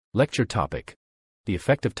Lecture topic: The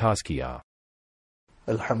Effect of Tazkiyah.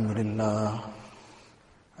 Alhamdulillah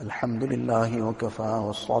wa kafa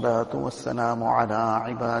wa salatu wa salamu ala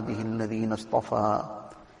ibadihi alladhina istafa.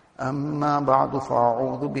 Amma ba'du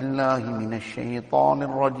fa'udhu billahi minash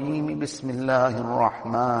shaytanir rajim. Bismillahir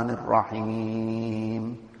rahmanir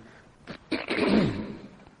rahim.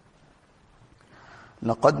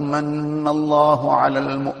 لقد من الله على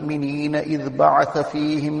المؤمنين إذ بعث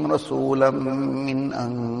فيهم رسولا من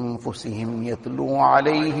أنفسهم يتلو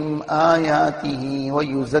عليهم آياته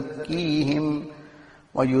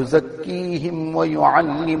ويزكيهم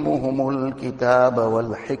ويعلمهم الكتاب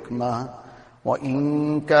والحكمة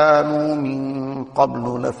وإن كانوا من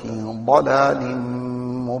قبل لفي ضلال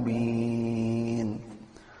مبين.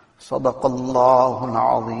 صدق الله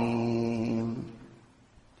العظيم.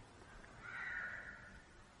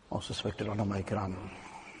 Most respected ulama ikram,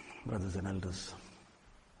 brothers and elders.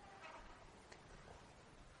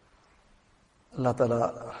 Allah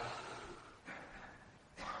Ta'ala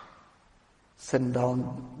sent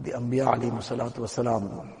down the Anbiya alayhi salatu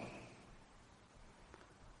wasalam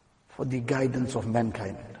for the guidance of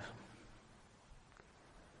mankind.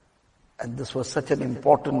 And this was such an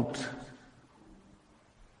important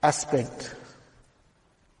aspect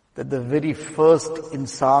that the very first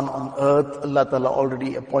insan on earth, Allah Ta'ala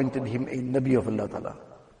already appointed him a Nabi of Allah Ta'ala.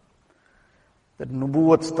 That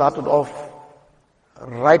Nubuwwat started off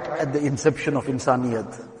right at the inception of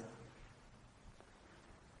Insaniyat.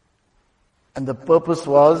 And the purpose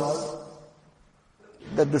was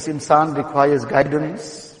that this insan requires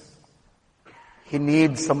guidance. He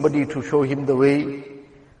needs somebody to show him the way.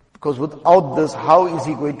 Because without this, how is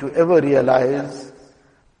he going to ever realize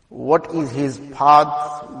what is his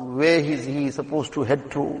path, where is he supposed to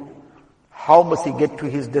head to, how must he get to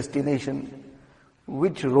his destination,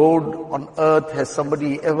 which road on earth has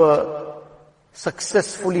somebody ever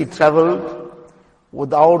successfully traveled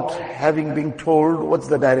without having been told what's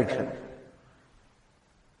the direction.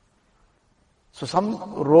 So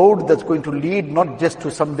some road that's going to lead not just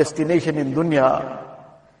to some destination in dunya,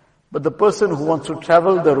 but the person who wants to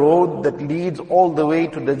travel the road that leads all the way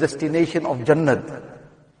to the destination of Jannat,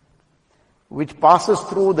 which passes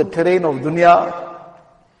through the terrain of dunya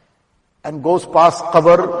and goes past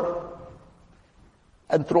qabr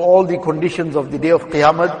and through all the conditions of the day of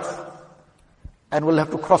Qiyamah, and will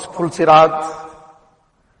have to cross Pul Sirat.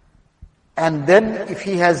 And then if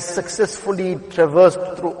he has successfully traversed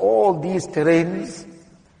through all these terrains,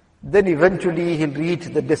 then eventually he'll reach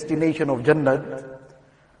the destination of Jannat.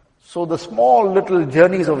 So the small little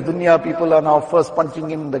journeys of dunya, people are now first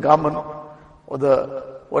punching in the garment or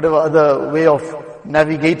the whatever other way of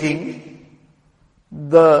navigating.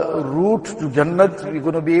 The route to Jannat, we're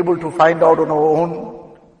going to be able to find out on our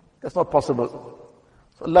own. That's not possible.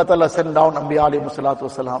 So Allah Ta'ala sent down Anbiya alayhi salatu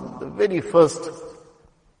wasalam, the very first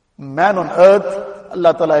man on earth.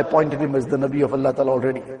 Allah Ta'ala appointed him as the Nabi of Allah Ta'ala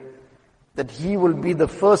already. That he will be the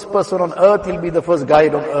first person on earth, he'll be the first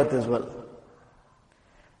guide on earth as well.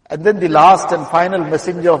 And then the last and final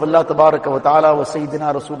messenger of Allah Tabaraka wa Ta'ala was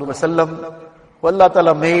Sayyidina Rasulullah sallam, who Allah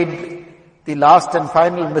Ta'ala made the last and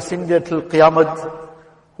final messenger till Qiyamah,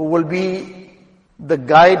 who will be the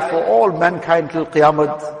guide for all mankind till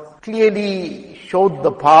Qiyamah, clearly showed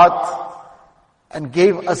the path and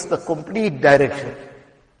gave us the complete direction.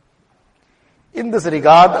 In this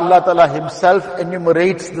regard, Allah Ta'ala himself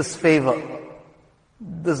enumerates this favor,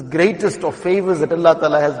 this greatest of favors that Allah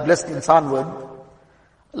Ta'ala has blessed insan with.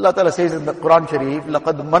 Allah Ta'ala says in the Quran Sharif,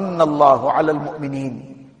 لَقَدْ مَنَّ اللَّهُ عَلَى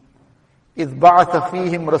الْمُؤْمِنِينَ إِذْ بَعَثَ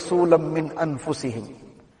فِيهِمْ رَسُولًا مِّنْ أَنفُسِهِمْ.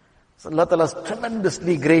 So Allah Ta'ala's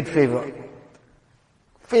tremendously great favor.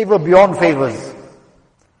 Favor beyond favors.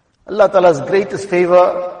 Allah Ta'ala's greatest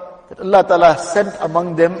favor, that Allah Ta'ala sent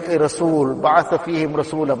among them a Rasul, بَعَثَ فِيهِمْ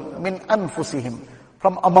رَسُولًا مِّنْ أَنفُسِهِمْ,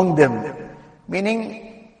 from among them.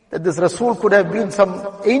 Meaning that this Rasul could have been some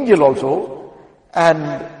angel also, and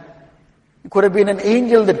it could have been an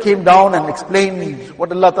angel that came down and explained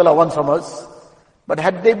what Allah Ta'ala wants from us. But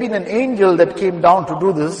had there been an angel that came down to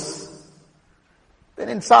do this, then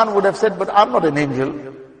insan would have said, but I'm not an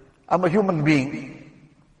angel, I'm a human being.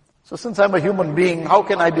 So since I'm a human being, how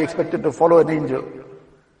can I be expected to follow an angel?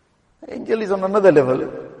 Angel is on another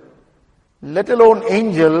level. Let alone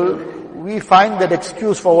angel, we find that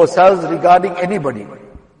excuse for ourselves regarding anybody.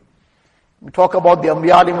 We talk about the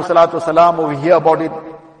Anbiya alayhi salatu wasalam, or we hear about it.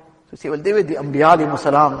 So say, well, they were the Anbiya alayhi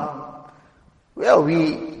salam. Where are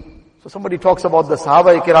we? So somebody talks about the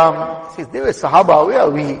Sahaba Ikram, says, they were Sahaba, where are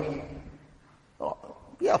we? Oh,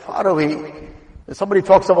 we are far away. Somebody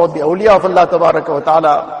talks about the awliya of Allah Tabaraka wa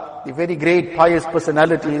Ta'ala, the very great pious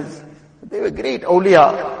personalities. They were great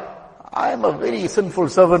awliya. I am a very sinful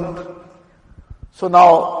servant. So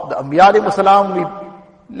now the Anbiya alayhi salam,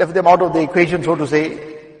 we left them out of the equation, so to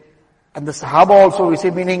say. And the Sahaba also, we say,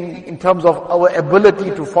 meaning in terms of our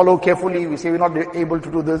ability to follow carefully, we say we're not able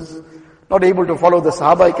to do this, not able to follow the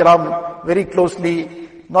Sahaba Ikram very closely,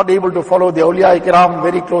 not able to follow the Awliya Ikram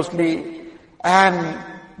very closely, and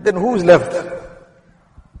then who's left?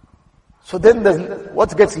 So then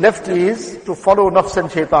what gets left is to follow nafs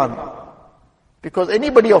and shaitan. Because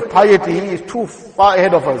anybody of piety is too far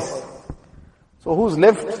ahead of us. So who's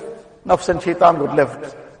left? Nafs and shaitan got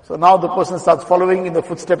left. So now the person starts following in the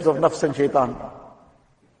footsteps of nafs and shaitan.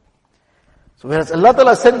 So whereas Allah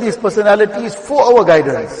Ta'ala sent these personalities for our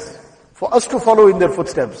guidance, for us to follow in their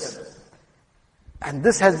footsteps. And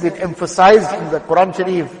this has been emphasized in the Quran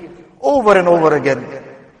Sharif over and over again.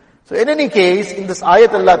 So in any case, in this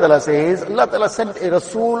ayat Allah Ta'ala says, Allah Ta'ala sent a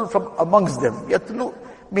Rasul from amongst them. Yatlu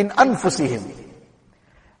min anfusihim.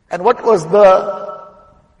 And what was the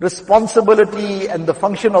responsibility and the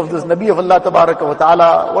function of this Nabi of Allah Tabaraka wa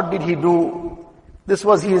Ta'ala? What did he do? This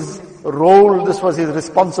was his role, this was his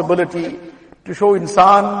responsibility to show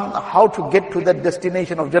insan how to get to that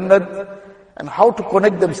destination of Jannat and how to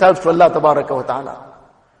connect themselves to Allah Tabaraka wa Ta'ala.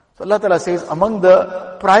 So Allah Ta'ala says, among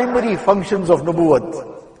the primary functions of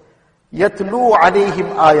Nubuwwat, Yatlu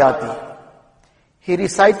alayhim ayati. He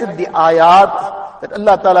recited the ayat that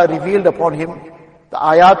Allah Ta'ala revealed upon him, the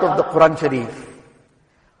ayat of the Quran Sharif.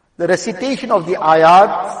 The recitation of the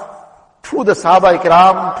ayat to the Sahaba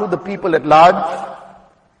Ikram, to the people at large.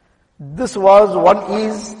 This was, one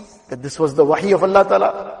is that this was the wahi of Allah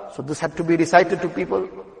Ta'ala. So this had to be recited to people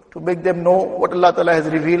to make them know what Allah Ta'ala has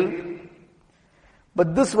revealed.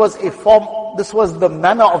 But this was a form, this was the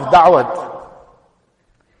manner of da'wat.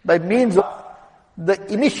 By means of the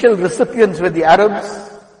initial recipients were the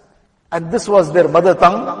Arabs, and this was their mother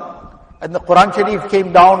tongue, and the Quran Sharif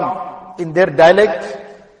came down in their dialect,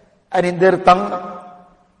 and in their tongue,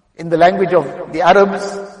 in the language of the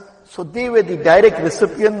Arabs. So they were the direct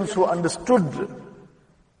recipients who understood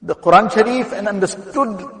the Quran Sharif and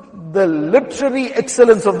understood the literary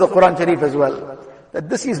excellence of the Quran Sharif as well. That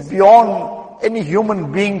this is beyond any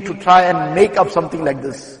human being to try and make up something like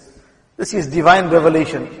this. This is divine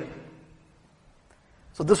revelation.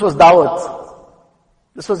 So this was da'wat.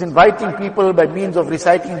 This was inviting people by means of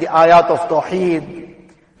reciting the ayat of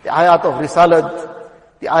Tawheed, the ayat of Risalat,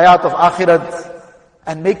 the ayat of Akhirat,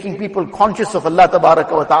 and making people conscious of Allah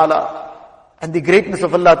Tabaraka wa Ta'ala, and the greatness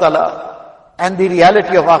of Allah Ta'ala, and the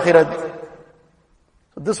reality of Akhirat.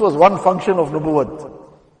 So this was one function of Nubuwwat.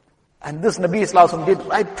 And this Nabi Sallallahu Alaihi Wasallam did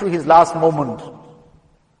right to his last moment.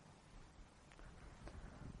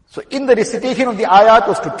 So in the recitation of the ayat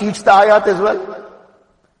was to teach the ayat as well.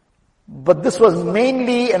 But this was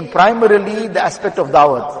mainly and primarily the aspect of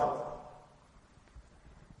da'wat.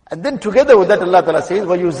 And then together with that Allah Ta'ala says,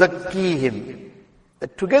 وَيُزَكِّيهِمْ.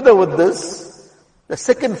 That together with this, the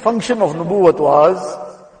second function of Nubuwwat was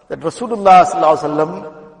that Rasulullah Sallallahu Alaihi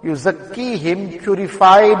Wasallam, yuzakkihim,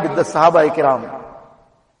 purified the Sahaba Ikram.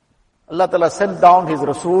 Allah Ta'ala sent down His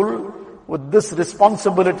Rasul with this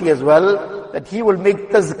responsibility as well, that he will make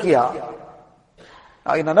tazkiyah.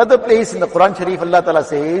 Now in another place in the Quran Sharif, Allah Ta'ala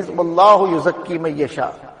says, وَاللَّهُ يُزَكِّي مَن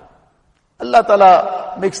يَشَاءُ. Allah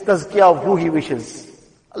Ta'ala makes tazkiyah of who He wishes.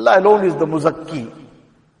 Allah alone is the muzakki.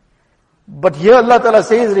 But here Allah Ta'ala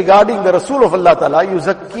says regarding the Rasul of Allah Ta'ala,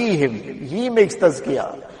 yuzakkihim. He makes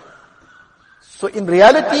tazkiyah. So in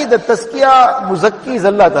reality, the tazkiyah muzakki is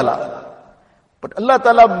Allah Ta'ala. But Allah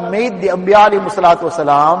Ta'ala made the Anbiya alayhi salatu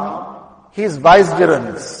wasalam His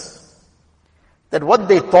vicegerents. That what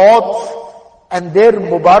they taught and their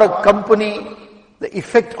Mubarak company, the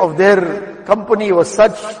effect of their company was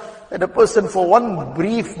such that a person for one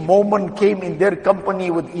brief moment came in their company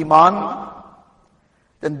with Iman,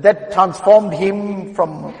 then that transformed him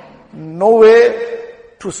from nowhere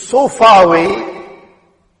to so far away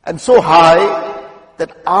and so high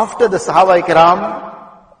that after the Sahaba Ikram,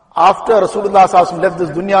 after Rasulullah SAW left this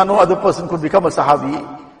dunya, no other person could become a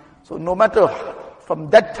Sahabi. So no matter from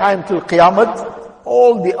that time till Qiyamah,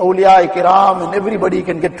 all the awliya Ikram and everybody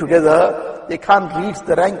can get together. They can't reach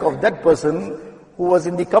the rank of that person who was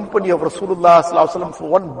in the company of Rasulullah SAW for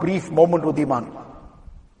one brief moment with Iman.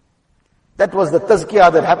 That was the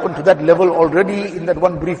tazkiyah that happened to that level already in that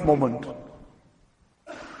one brief moment.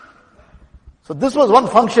 So this was one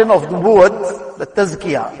function of nubuwwat, the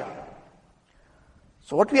tazkiyah.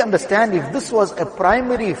 So what we understand, if this was a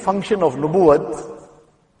primary function of nubuwwat,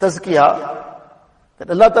 tazkiyah, that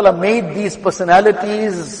Allah Ta'ala made these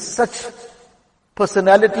personalities such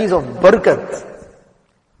personalities of barakat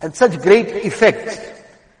and such great effect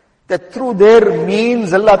that through their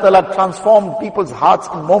means Allah Ta'ala transformed people's hearts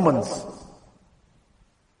in moments.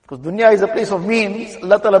 Because dunya is a place of means,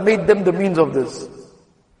 Allah Ta'ala made them the means of this.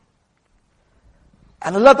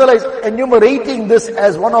 And Allah Ta'ala is enumerating this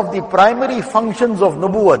as one of the primary functions of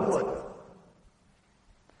nubuwwat.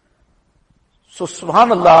 So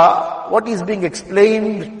subhanallah, what is being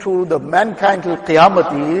explained to the mankind till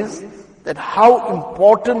Qiyamah is that how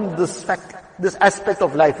important this aspect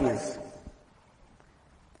of life is.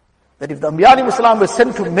 That if the Anbiya alayhi salam were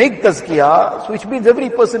sent to make tazkiyah, so which means every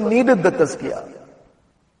person needed the tazkiyah.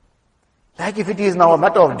 Like if it is now a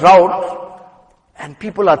matter of drought, and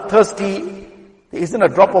people are thirsty, there isn't a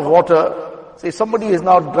drop of water. Say somebody is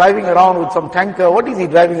now driving around with some tanker, what is he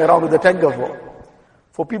driving around with the tanker for?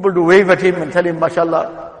 For people to wave at him and tell him,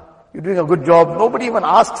 mashallah, you're doing a good job. Nobody even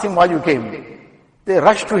asks him why you came. They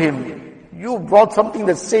rush to him. You brought something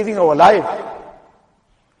that's saving our life.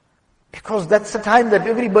 Because that's the time that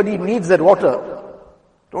everybody needs that water.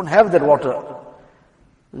 Don't have that water.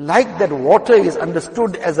 Like that water is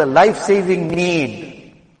understood as a life-saving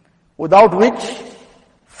need, without which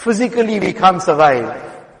physically we can't survive.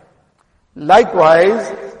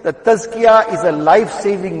 Likewise, the tazkiyah is a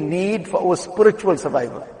life-saving need for our spiritual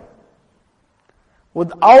survival.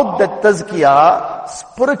 Without that tazkiyah,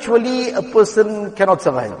 spiritually a person cannot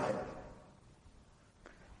survive.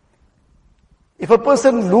 If a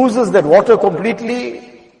person loses that water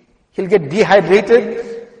completely, he'll get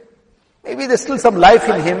dehydrated. Maybe there's still some life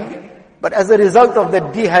in him, but as a result of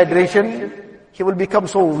that dehydration, he will become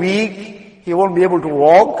so weak, he won't be able to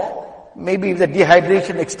walk. Maybe if the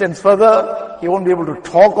dehydration extends further, he won't be able to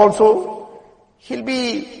talk also. He'll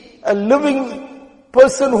be a living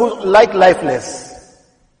person who's like lifeless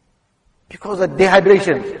because of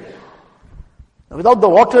dehydration. Without the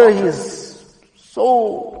water, he is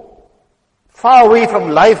so far away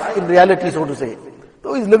from life in reality, so to say.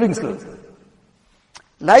 Though he's living still.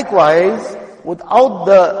 Likewise, without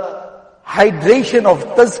the hydration of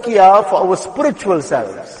tazkiyah for our spiritual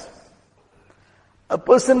selves, a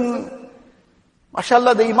person,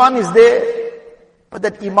 mashallah, the iman is there, but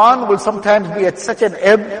that iman will sometimes be at such an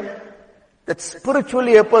ebb that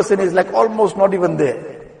spiritually a person is like almost not even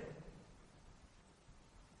there.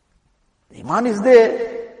 The iman is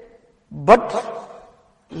there, but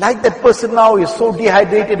like that person now is so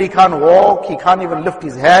dehydrated, he can't walk, he can't even lift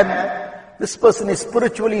his hand. This person is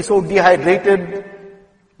spiritually so dehydrated,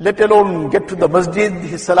 let alone get to the masjid,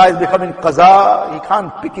 his salah is becoming qaza, he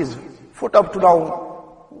can't pick his foot up to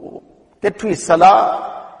now get to his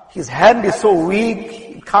salah. His hand is so weak,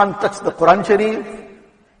 he can't touch the Quran Sharif.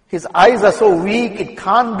 His eyes are so weak, it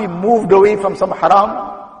can't be moved away from some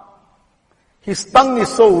haram. His tongue is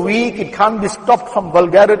so weak, it can't be stopped from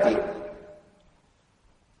vulgarity.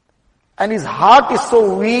 And his heart is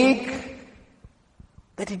so weak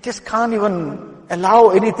that he just can't even allow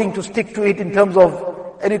anything to stick to it in terms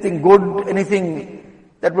of anything good, anything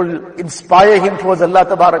that will inspire him towards Allah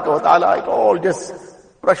Tabaraka wa Ta'ala. It all just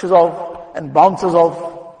brushes off and bounces off.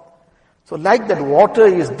 So like that water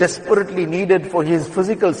is desperately needed for his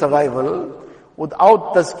physical survival,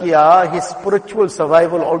 without tazkiyah, his spiritual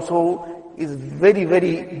survival also is very,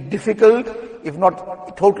 very difficult, if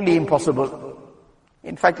not totally impossible.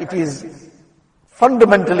 In fact, it is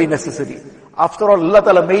fundamentally necessary. After all, Allah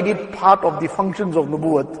Ta'ala made it part of the functions of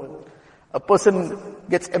nubuwwat. A person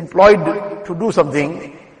gets employed to do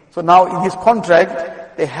something, so now in his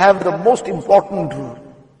contract, they have the most important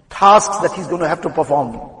tasks that he's going to have to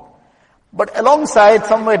perform. But alongside,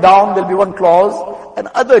 somewhere down, there'll be one clause, and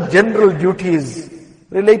other general duties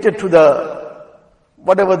related to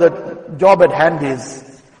whatever the job at hand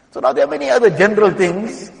is. So now there are many other general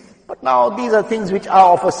things, but now these are things which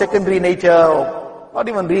are of a secondary nature, or not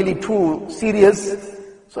even really too serious.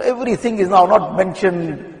 So everything is now not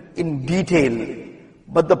mentioned in detail.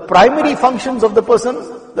 But the primary functions of the person,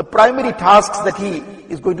 the primary tasks that he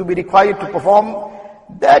is going to be required to perform,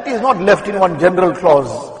 that is not left in one general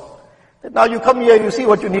clause. That now you come here, you see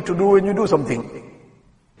what you need to do, and you do something.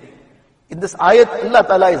 In this ayat, Allah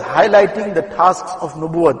Ta'ala is highlighting the tasks of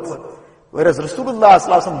nubuwwat, whereas Rasulullah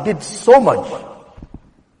Sallallahu Alaihi Wasallam did so much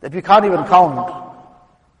that we can't even count.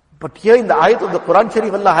 But here in the ayat of the Quran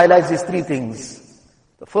Sharif, Allah highlights these three things.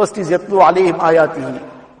 The first is yatlu alayhim ayatihi.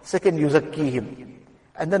 Second, yuzakkihim.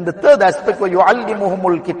 And then the third aspect, wa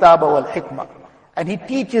yu'allimuhumul kitaba wal hikmah. And he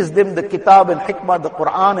teaches them the kitab and hikmah, the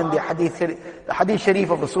Quran and the hadith sharif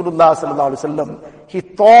of Rasulullah Sallallahu Alaihi Wasallam. He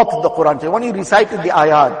taught the Quran Sharif. When he recited the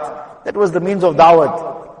ayat, that was the means of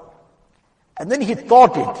da'wat. And then he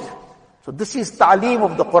taught it. So this is ta'aleem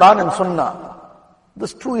of the Quran and Sunnah.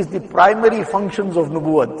 This too is the primary functions of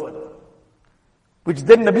nubuwwat. which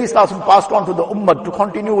then Nabi Sallallahu Alaihi Wasallam passed on to the Ummah to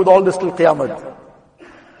continue with all this till Qiyamah.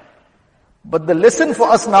 But the lesson for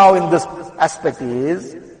us now in this aspect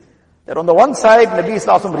is that on the one side, Nabi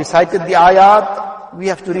Sallallahu Alaihi Wasallam recited the ayat, we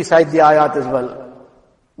have to recite the ayat as well.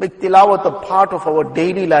 Make tilawat a part of our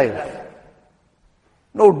daily life.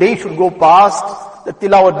 No day should go past that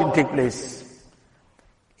tilawat didn't take place.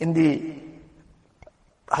 In the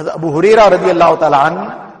Abu Hurairah radiallahu ta'ala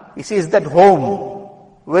an, he says that home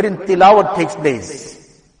wherein tilawat takes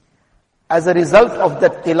place, as a result of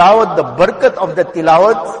that tilawat, the barakat of that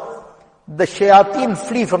tilawat, the shayateen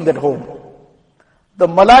flee from that home. The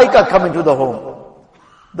malaika come into the home.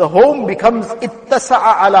 The home becomes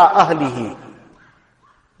ittasa'a ala ahlihi.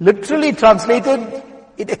 Literally translated,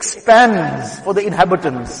 it expands for the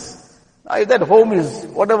inhabitants. Now if that home is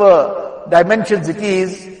whatever dimensions it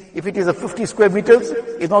is, if it is a 50 square meters,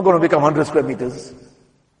 it's not going to become 100 square meters.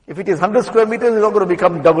 If it is 100 square meters, it's not going to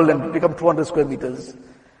become double and become 200 square meters.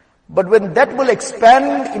 But when that will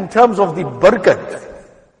expand in terms of the barakat,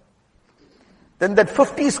 then that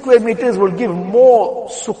 50 square meters will give more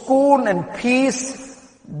sukoon and peace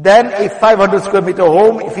than a 500 square meter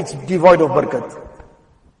home if it's devoid of barakat.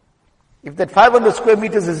 If that 500 square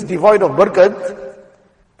meters is devoid of barakat,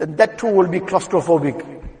 then that too will be claustrophobic.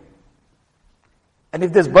 And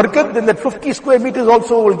if there's barakat, then that 50 square meters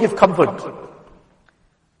also will give comfort.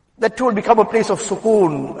 That too will become a place of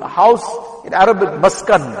sukoon. A house, in Arabic,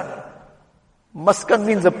 maskan. Maskan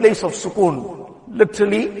means a place of sukoon.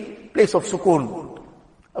 Literally, place of sukoon.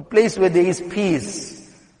 A place where there is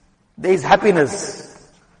peace. There is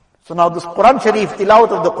happiness. So now this Quran Sharif,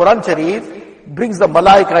 tilawat of the Quran Sharif, brings the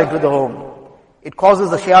malaika into the home. It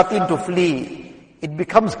causes the shayateen to flee. It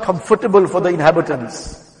becomes comfortable for the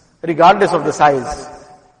inhabitants, regardless of the size.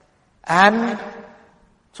 And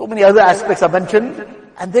so many other aspects are mentioned.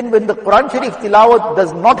 And then when the Quran Sharif tilawat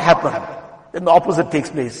does not happen, then the opposite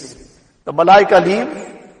takes place. The malaika leave,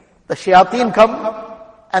 the shayateen come,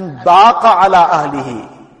 and daqa ala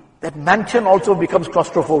ahlihi. That mansion also becomes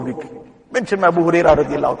claustrophobic. Mentioned by Abu Hurairah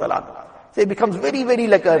radiallahu ta'ala. So it becomes very, very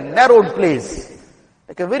like a narrowed place,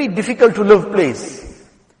 like a very difficult to live place.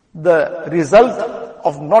 The result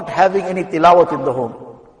of not having any tilawat in the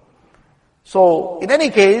home. So, in any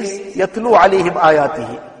case, yatlu alayhim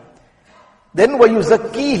ayatihi. Then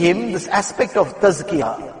وَيُزَكِّيهِمْ, this aspect of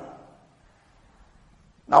tazkiyah.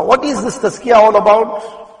 Now what is this tazkiyah all about?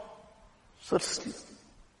 So,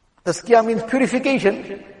 tazkiyah means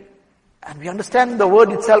purification. And we understand the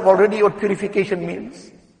word itself already what purification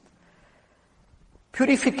means.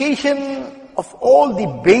 Purification of all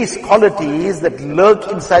the base qualities that lurk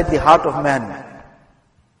inside the heart of man.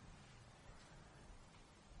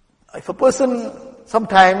 If a person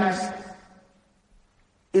sometimes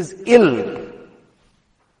is ill,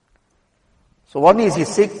 so one is he's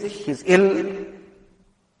sick, he's ill,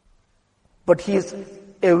 but he is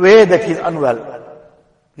aware that he's unwell.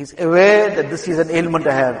 He's aware that this is an ailment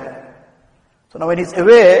I have. So now when he's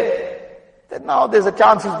aware, then now there's a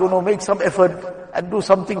chance he's going to make some effort and do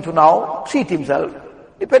something to now treat himself.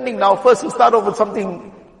 Depending now, first he'll start off with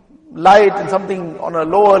something light and something on a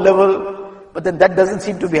lower level, but then that doesn't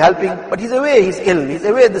seem to be helping. But he's aware he's ill. He's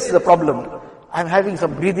aware this is a problem. I'm having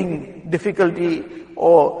some breathing difficulty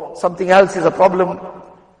or something else is a problem.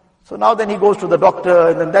 So now then he goes to the doctor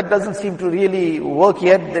and then that doesn't seem to really work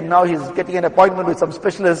yet. Then now he's getting an appointment with some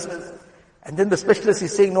specialist. And then the specialist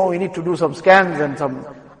is saying, no, we need to do some scans and some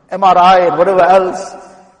MRI and whatever else.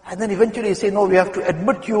 And then eventually he say, no, we have to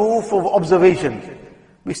admit you for observation.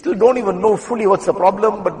 We still don't even know fully what's the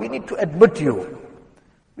problem, but we need to admit you.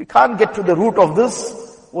 We can't get to the root of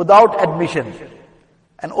this without admission.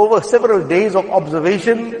 And over several days of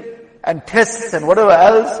observation and tests and whatever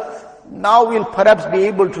else, now we'll perhaps be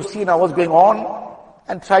able to see now what's going on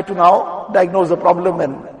and try to now diagnose the problem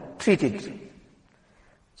and treat it.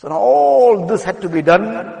 So now all this had to be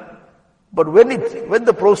done, but when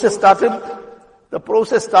the process started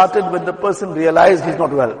when the person realized he's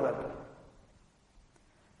not well.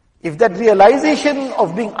 If that realization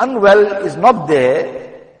of being unwell is not there,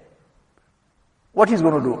 what he's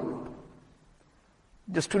going to do?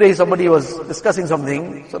 Just today somebody was discussing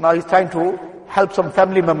something, so now he's trying to help some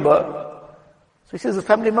family member. So he says the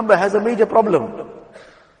family member has a major problem.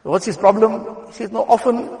 What's his problem? He says, no,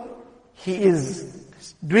 often he is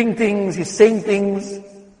doing things, he's saying things,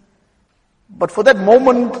 but for that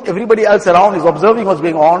moment everybody else around is observing what's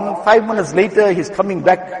going on. 5 minutes later he's coming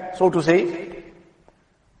back, so to say,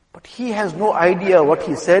 but he has no idea what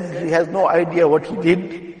he said, he has no idea what he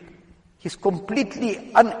did. He's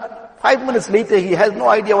completely 5 minutes later he has no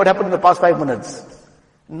idea what happened in the past 5 minutes.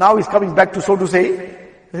 Now he's coming back to, so to say,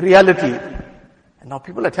 reality. And now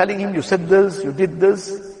people are telling him, you said this, you did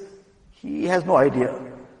this. He has no idea.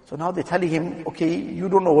 So now they're telling him, okay, you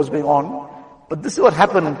don't know what's going on, but this is what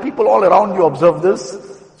happened. People all around you observe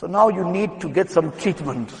this. So now you need to get some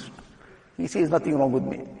treatment. He says, nothing wrong with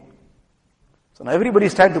me. So now everybody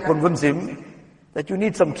is trying to convince him that you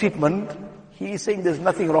need some treatment. He is saying there's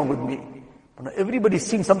nothing wrong with me. But now everybody is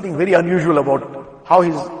seeing something very unusual about how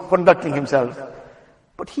he's conducting himself.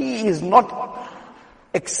 But he is not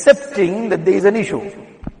accepting that there is an issue.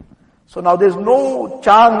 So now there's no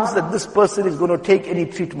chance that this person is going to take any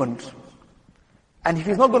treatment. And if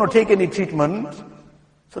he's not going to take any treatment,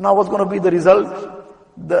 so now what's going to be the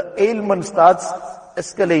result? The ailment starts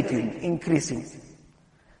escalating, increasing.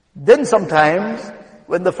 Then sometimes,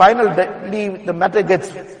 when the matter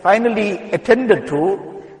gets finally attended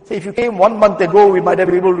to, say if you came 1 month ago, we might have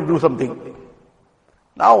been able to do something.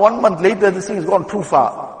 Now 1 month later, this thing has gone too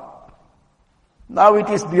far. Now it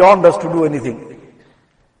is beyond us to do anything.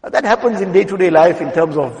 That happens in day-to-day life in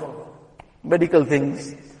terms of medical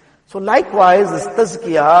things. So likewise, this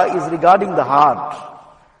tazkiyah is regarding the heart.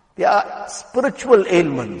 They are spiritual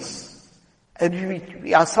ailments. And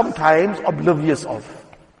we are sometimes oblivious of.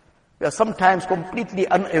 We are sometimes completely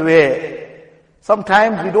unaware.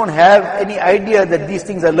 Sometimes we don't have any idea that these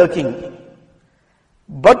things are lurking.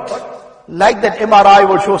 But like that MRI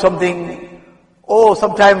will show something, or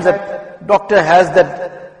sometimes that doctor has that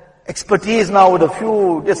expertise now with a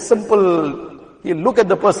few just simple, he'll look at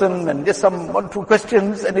the person and just some 1, 2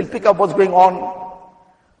 questions and he'll pick up what's going on.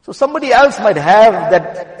 So somebody else might have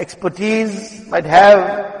that expertise, might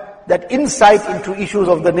have that insight into issues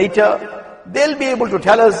of the nature. They'll be able to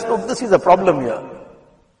tell us, look, this is a problem here.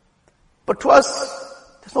 But to us,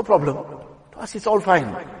 there's no problem. To us, it's all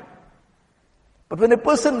fine. But when a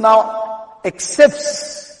person now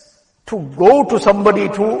accepts to go to somebody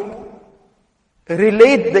to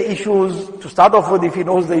relate the issues, to start off with if he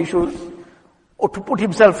knows the issues, or to put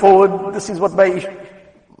himself forward, this is what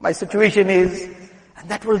my situation is, and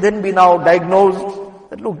that will then be now diagnosed,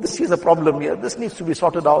 that look, this is a problem here, this needs to be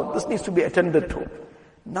sorted out, this needs to be attended to.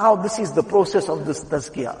 Now this is the process of this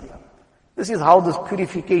tazkiyah. This is how this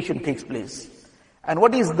purification takes place. And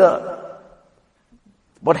what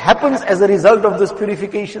happens as a result of this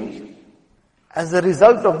purification? As a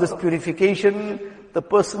result of this purification, the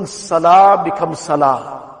person's salah becomes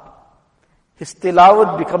salah. His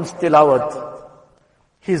tilawat becomes tilawat.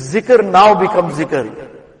 His zikr now becomes zikr.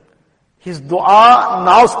 His dua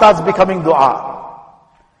now starts becoming dua.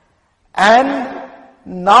 And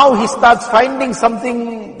now he starts finding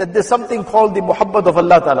something, that there's something called the muhabbat of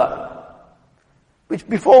Allah Ta'ala, which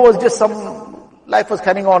before was just life was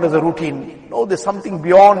carrying on as a routine. No, there's something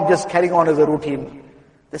beyond just carrying on as a routine.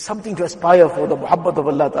 There's something to aspire for, the muhabbat of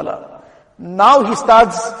Allah Ta'ala. Now he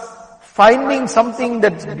starts finding something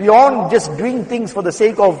that's beyond just doing things for the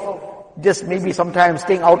sake of just maybe sometimes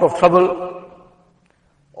staying out of trouble.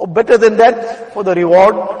 Or better than that, for the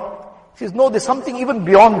reward. He says, no, there's something even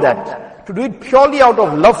beyond that. To do it purely out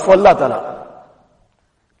of love for Allah Ta'ala.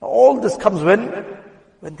 Now all this comes when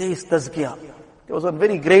there is tazkiyah. There was a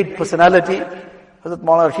very great personality, Hazrat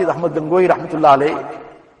Maulana Rashid Ahmad Gangohi Rahmatullah Alayhi.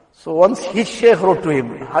 So once his Shaykh wrote to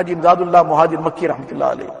him, Haji Imdadullah Muhajir Makki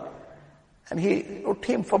Rahmatullah Alayhi. And he wrote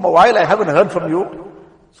to him, from a while I haven't heard from you,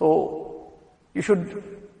 so you should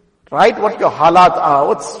write what your halat are,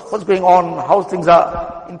 what's going on, how things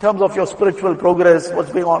are, in terms of your spiritual progress,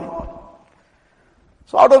 what's going on.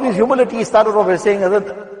 So out of his humility, he started off by saying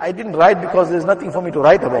that I didn't write because there's nothing for me to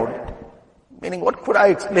write about. Meaning, what could I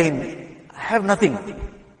explain? I have nothing. He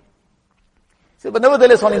said, but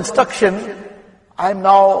nevertheless, on instruction, I'm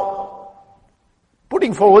now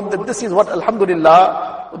putting forward that this is what,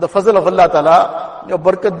 alhamdulillah, with the fazl of Allah Ta'ala, your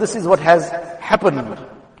barakat, this is what has happened.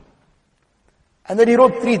 And then he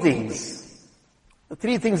wrote 3 things. The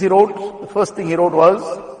 3 things he wrote, the first thing he wrote was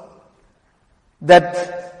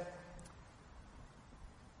that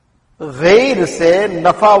गैर से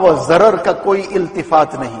नफा व जरर का कोई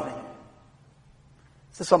इल्तिफात नहीं.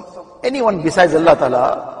 So anyone besides Allah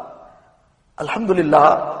Ta'ala,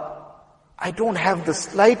 alhamdulillah, I don't have the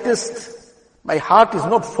slightest, my heart is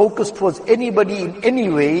not focused towards anybody in any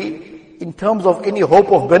way in terms of any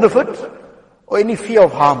hope of benefit or any fear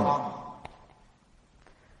of harm.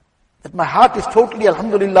 That my heart is totally,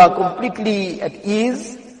 alhamdulillah, completely at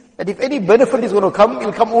ease, that if any benefit is going to come, it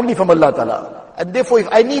will come only from Allah Ta'ala. And therefore, if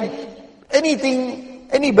I need anything,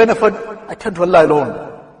 any benefit, I turn to Allah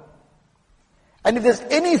alone. And if there's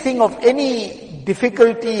anything of any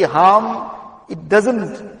difficulty, harm,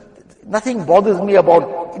 nothing bothers me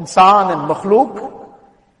about insan and makhluk,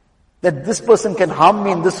 that this person can harm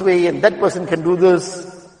me in this way and that person can do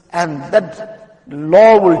this, and that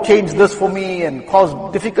law will change this for me and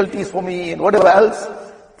cause difficulties for me and whatever else.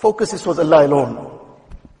 Focus is towards Allah alone.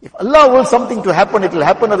 If Allah wills something to happen, it will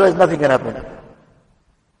happen, otherwise nothing can happen.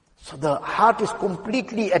 So the heart is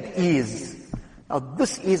completely at ease. Now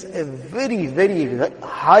this is a very, very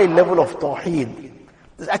high level of tawheed.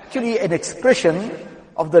 This is actually an expression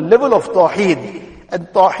of the level of tawheed. And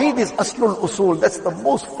tawheed is aslul usul. That's the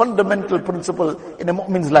most fundamental principle in a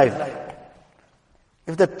mu'min's life.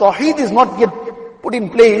 If the tawheed is not yet put in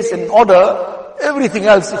place in order, everything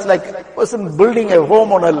else is like a person building a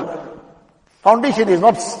home on a foundation is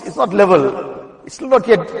not level. It's still not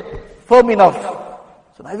yet firm enough.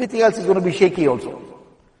 So everything else is going to be shaky also.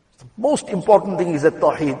 The most important thing is the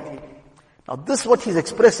tawheed. Now this what he's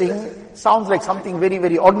expressing sounds like something very,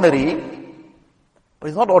 very ordinary, but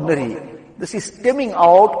it's not ordinary. This is stemming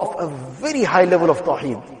out of a very high level of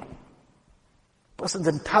tawheed. Person's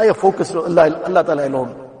entire focus is Allah Ta'ala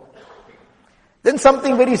alone. Then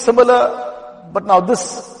something very similar, but now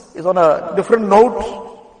this is on a different note.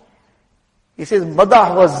 He says,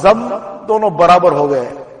 madah wa zam dono barabar ho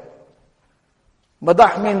gaye.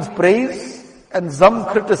 Madah means praise and zam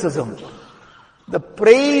criticism. The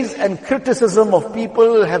praise and criticism of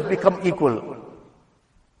people have become equal.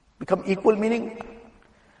 Become equal meaning?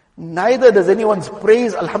 Neither does anyone's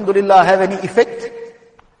praise, alhamdulillah, have any effect,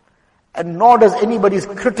 and nor does anybody's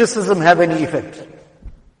criticism have any effect.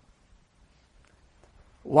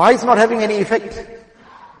 Why is not having any effect?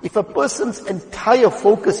 If a person's entire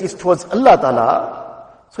focus is towards Allah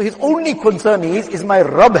Ta'ala, so his only concern is my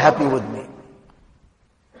Rabb happy with me?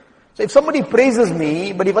 So if somebody praises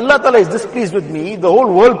me, but if Allah Ta'ala is displeased with me, the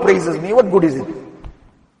whole world praises me, what good is it?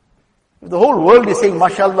 If the whole world is saying,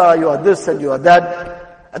 mashallah, you are this and you are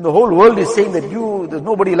that, and the whole world is saying that there's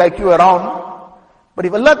nobody like you around, but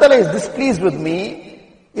if Allah Ta'ala is displeased with me,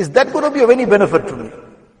 is that going to be of any benefit to me?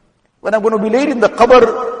 When I'm going to be laid in the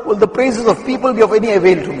qabr, will the praises of people be of any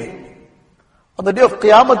avail to me? On the day of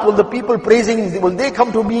Qiyamah, will the people praising, will they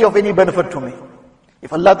come to be of any benefit to me?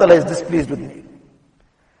 If Allah Ta'ala is displeased with me.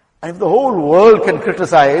 And if the whole world can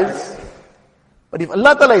criticize, but if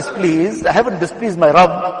Allah Ta'ala is pleased, I haven't displeased my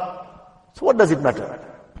Rabb, so what does it matter?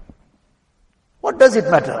 What does it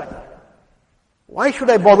matter? Why should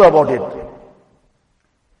I bother about it?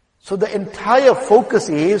 So the entire focus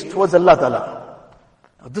is towards Allah Ta'ala.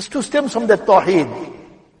 Now this too stems from that tawheed.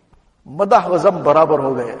 Madah wa zam barabar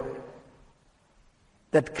ho gaye.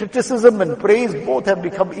 That criticism and praise both have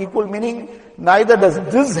become equal, meaning neither does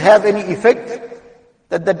this have any effect,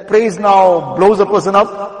 that praise now blows a person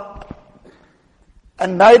up,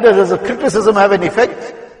 and neither does the criticism have an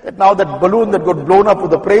effect, that now that balloon that got blown up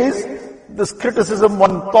with the praise, this criticism,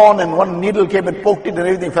 one thorn and one needle came and poked it and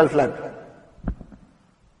everything fell flat.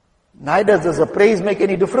 Neither does the praise make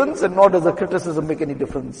any difference, and nor does the criticism make any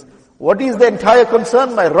difference. What is the entire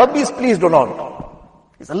concern? My Rabb is pleased or not?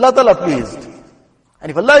 Is Allah Ta'ala pleased? And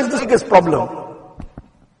if Allah is the biggest problem,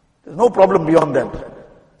 there's no problem beyond that.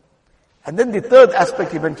 And then the third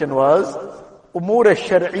aspect he mentioned was, umur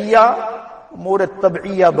al-shar'iyya, umur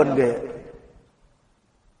al-tab'iyya ban gaye.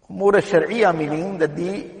 Umur al-shar'iyya meaning that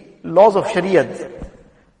the laws of Shariat,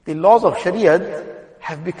 the laws of Shariat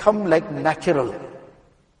have become like natural.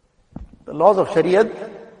 The laws of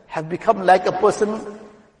Shariat have become like a person.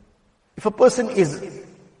 If a person is,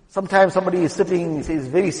 sometimes somebody is sitting, he's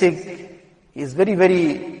very sick, he's very,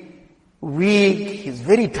 very weak, he's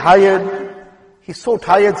very tired, he's so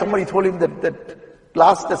tired, somebody told him that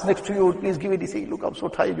glass that's next to you, please give it. He said, look, I'm so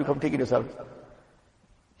tired, you come take it yourself.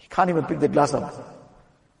 He can't even pick the glass up.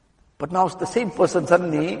 But now the same person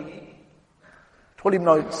suddenly told him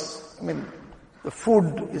now the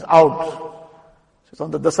food is out. It's on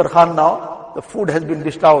the dasarkhan now, the food has been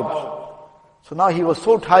dished out. So now he was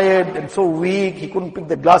so tired and so weak, he couldn't pick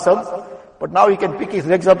the glass up, but now he can pick his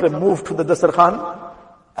legs up and move to the dasarkhan,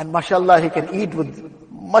 and mashallah he can eat with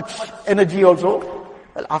much energy also.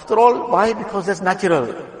 Well, after all, why? Because that's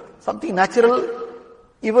natural. Something natural,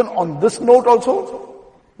 even on this note also.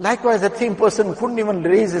 Likewise, that same person couldn't even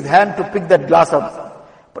raise his hand to pick that glass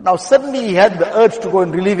up. But now suddenly he had the urge to go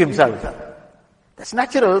and relieve himself. That's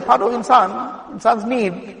natural, part of insan's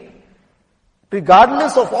need.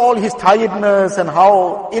 Regardless of all his tiredness and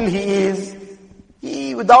how ill he is,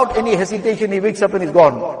 he, without any hesitation, he wakes up and is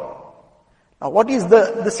gone. Now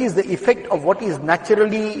this is the effect of what is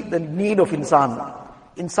naturally the need of insan.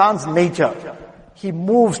 Insan's nature. He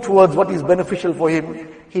moves towards what is beneficial for him.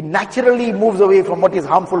 He naturally moves away from what is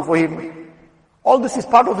harmful for him. All this is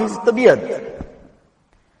part of his tabiyat.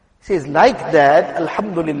 He says, like that,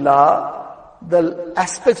 alhamdulillah, the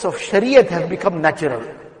aspects of Shariat have become natural.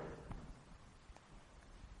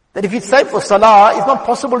 That if it's time for salah, it's not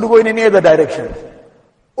possible to go in any other direction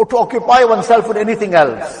or to occupy oneself with anything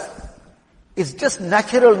else. It's just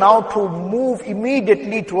natural now to move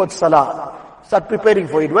immediately towards salah. Start preparing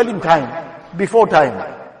for it well in time, before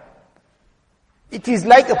time. It is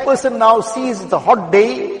like a person now sees it's a hot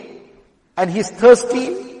day and he's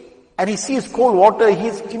thirsty and he sees cold water,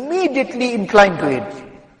 he's immediately inclined to it.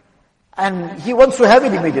 And he wants to have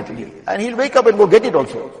it immediately. And he'll wake up and go get it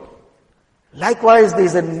also. Likewise, there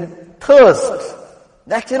is a thirst,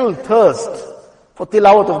 natural thirst for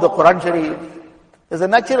tilawat of the Quran Sharif. There's a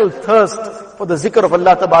natural thirst for the zikr of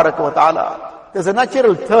Allah Tabaraka wa Ta'ala. There's a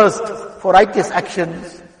natural thirst for righteous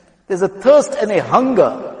actions. There's a thirst and a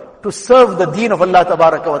hunger to serve the deen of Allah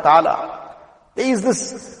Tabaraka wa Ta'ala. There is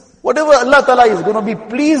this, whatever Allah Ta'ala is going to be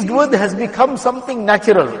pleased with has become something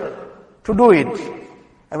natural to do it.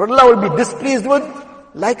 And what Allah will be displeased with,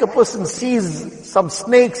 like a person sees some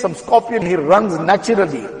snake, some scorpion, he runs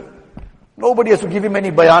naturally. Nobody has to give him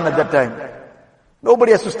any bayan at that time.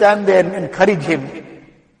 Nobody has to stand there and encourage him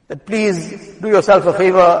that please do yourself a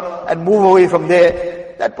favor and move away from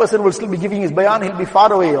there. That person will still be giving his bayan, he'll be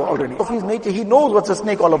far away already. Of his nature, he knows what's a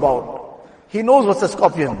snake all about. He knows what's a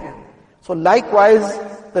scorpion. So likewise,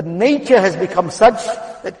 the nature has become such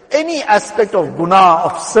that any aspect of guna,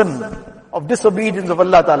 of sin, of disobedience of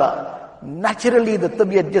Allah Ta'ala, naturally the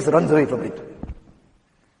tabiat just runs away from it.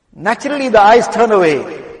 Naturally the eyes turn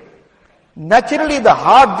away. Naturally the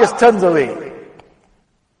heart just turns away.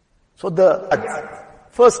 So the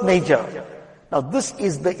first nature. Now this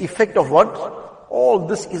is the effect of what? All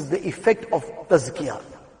this is the effect of Tazkiyah.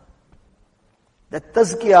 That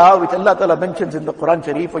Tazkiyah which Allah Ta'ala mentions in the Quran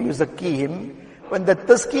Sharif, for yuzakkihim, when the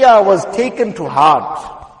Tazkiyah was taken to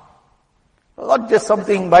heart, not just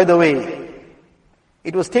something by the way,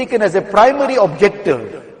 it was taken as a primary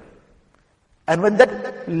objective. And when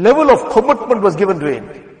that level of commitment was given to it,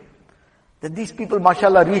 then these people,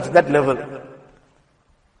 mashallah, reached that level.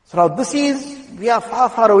 So now this is, we are far,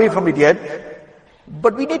 far away from it yet,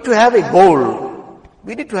 but we need to have a goal.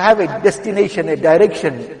 We need to have a destination, a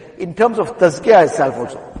direction in terms of tazkiyah itself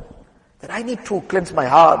also. That I need to cleanse my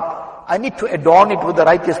heart. I need to adorn it with the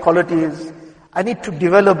righteous qualities. I need to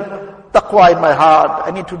develop taqwa in my heart.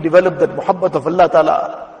 I need to develop that muhabbat of Allah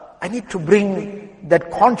Ta'ala. I need to bring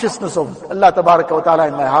that consciousness of Allah Tabaraka wa Ta'ala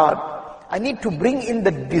in my heart. I need to bring in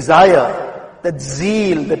the desire, that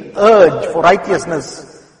zeal, that urge for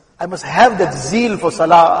righteousness. I must have that zeal for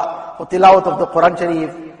salah, for tilawat of the Quran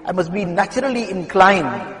Sharif. I must be naturally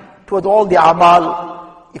inclined towards all the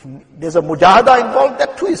amal. If there's a mujahada involved,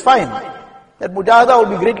 that too is fine. That mujahada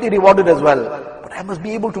will be greatly rewarded as well. But I must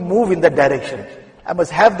be able to move in that direction. I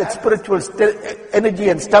must have that spiritual energy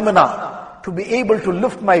and stamina to be able to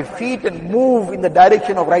lift my feet and move in the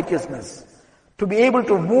direction of righteousness. To be able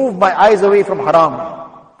to move my eyes away from haram.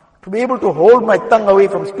 To be able to hold my tongue away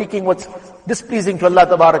from speaking what's displeasing to Allah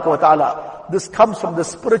Tabaraka wa Ta'ala. This comes from the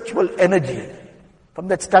spiritual energy, from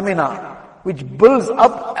that stamina, which builds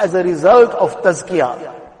up as a result of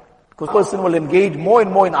tazkiyah. Because a person will engage more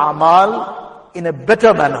and more in amal in a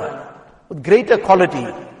better manner, with greater quality.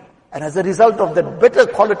 And as a result of that better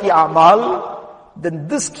quality amal, then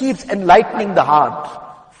this keeps enlightening the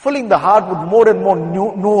heart, filling the heart with more and more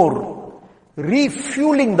nur,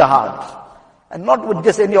 refueling the heart. And not with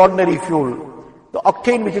just any ordinary fuel. The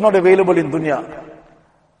octane which is not available in dunya.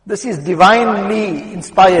 This is divinely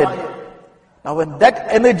inspired. Now when that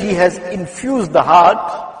energy has infused the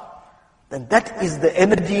heart, then that is the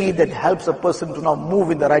energy that helps a person to now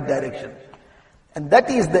move in the right direction. And that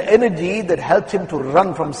is the energy that helps him to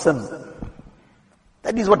run from sin.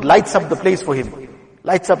 That is what lights up the place for him.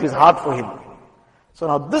 Lights up his heart for him. So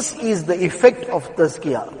now this is the effect of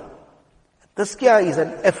Tazkiyah. Tazkiyah is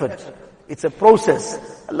an effort. It's a process.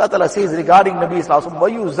 Allah Ta'ala says regarding Nabi Sallallahu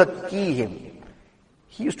Alaihi Wasallam, وَيُزَكِّيهِمْ.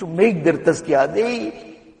 He used to make their tazkiyah.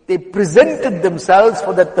 They presented themselves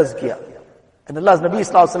for that tazkiyah. And Allah's Nabi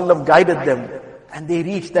Sallallahu Alaihi Wasallam guided them. And they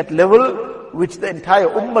reached that level which the entire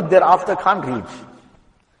ummah thereafter can't reach.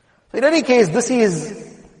 So in any case, this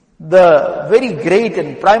is the very great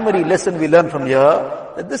and primary lesson we learn from here.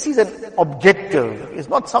 That this is an objective. It's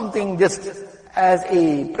not something just as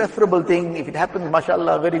a preferable thing. If it happens,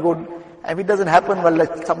 mashallah, very good. And if it doesn't happen, well,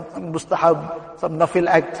 like something mustahab, some nafil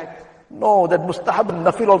act. No, that mustahab and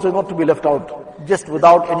nafil also is not to be left out, just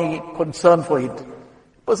without any concern for it.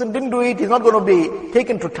 Person didn't do it, he's not going to be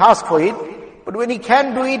taken to task for it. But when he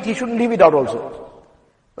can do it, he shouldn't leave it out also.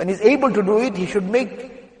 When he's able to do it, he should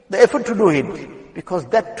make the effort to do it. Because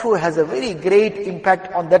that too has a very great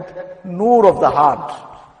impact on that nur of the heart.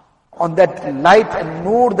 On that light and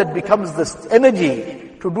nur that becomes this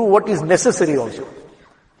energy to do what is necessary also.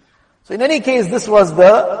 So So in any case, this was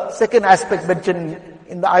the second aspect mentioned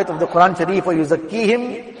in the ayat of the Quran Sharif, where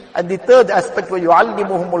yuzakkihim, and the third aspect where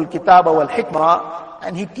yu'allimuhumul kitaba wal hikmah,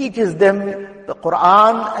 and he teaches them the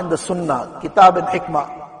Quran and the Sunnah, kitab and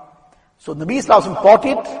hikmah. So Nabi Sallallahu Alaihi Wasallam taught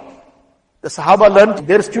it, the Sahaba learnt,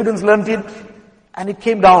 their students learnt it, and it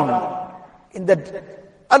came down in that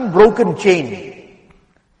unbroken chain.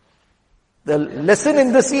 The lesson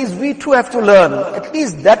in this is we too have to learn. At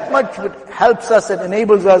least that much helps us and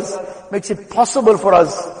enables us, makes it possible for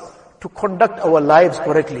us to conduct our lives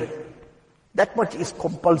correctly. That much is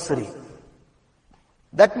compulsory.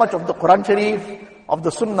 That much of the Quran Sharif, of the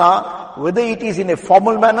Sunnah, whether it is in a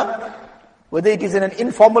formal manner, whether it is in an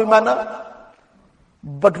informal manner,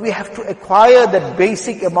 but we have to acquire that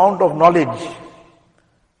basic amount of knowledge,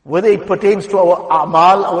 whether it pertains to our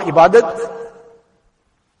a'mal, our ibadat.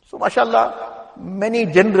 So mashallah, many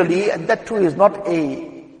generally, and that too is not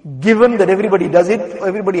a given that everybody does it, or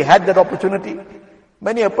everybody had that opportunity.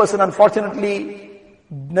 Many a person unfortunately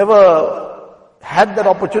never had that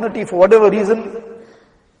opportunity for whatever reason,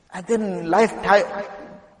 and then life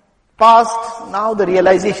passed, now the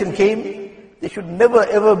realization came, there should never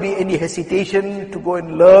ever be any hesitation to go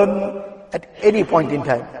and learn at any point in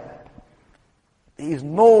time. There is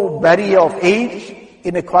no barrier of age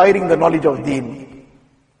in acquiring the knowledge of Deen.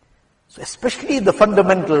 So especially the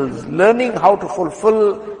fundamentals, learning how to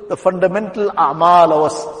fulfill the fundamental a'mal, our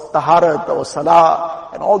taharat, our salah,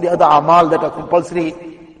 and all the other a'mal that are compulsory,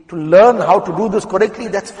 to learn how to do this correctly,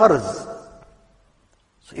 that's farz.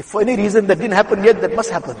 So if for any reason that didn't happen yet, that must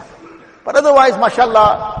happen. But otherwise,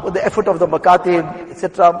 mashallah, with the effort of the makatib,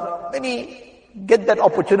 etc., many get that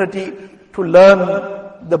opportunity to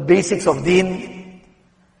learn the basics of deen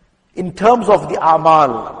in terms of the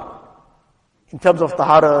a'mal, in terms of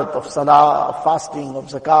taharat, of salah, of fasting, of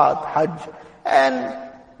zakat, hajj, and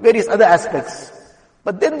various other aspects.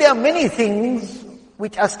 But then there are many things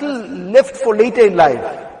which are still left for later in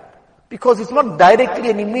life, because it's not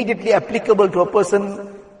directly and immediately applicable to a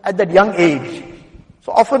person at that young age.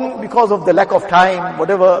 So often because of the lack of time,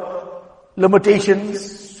 whatever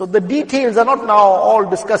limitations, so the details are not now all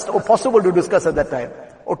discussed or possible to discuss at that time,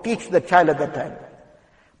 or teach the child at that time.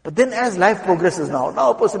 But then as life progresses now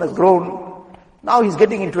a person has grown, now he's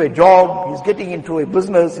getting into a job, he's getting into a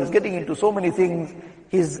business, he's getting into so many things,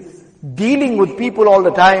 he's dealing with people all the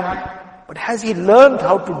time, but has he learned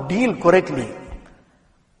how to deal correctly?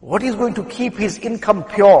 What is going to keep his income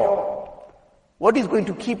pure? What is going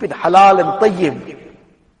to keep it halal and tayyib?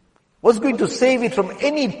 What's going to save it from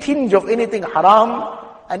any tinge of anything haram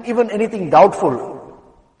and even anything doubtful?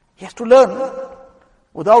 He has to learn.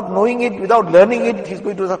 Without knowing it, without learning it, he's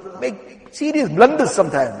going to make serious blunders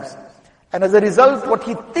sometimes. And as a result, what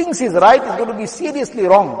he thinks is right is going to be seriously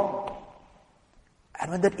wrong. And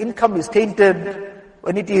when that income is tainted,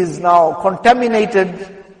 when it is now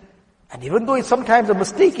contaminated, and even though it's sometimes a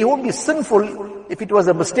mistake, he won't be sinful if it was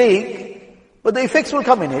a mistake, but the effects will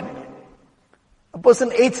come in it. A person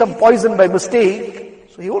ate some poison by mistake,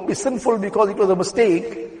 so he won't be sinful because it was a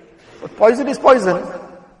mistake, but poison is poison.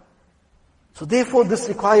 So therefore this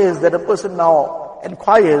requires that a person now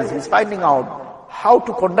inquires, he's finding out how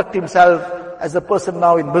to conduct himself as a person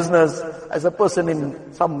now in business, as a person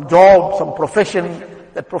in some job, some profession.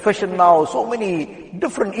 That profession now, so many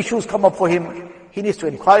different issues come up for him. He needs to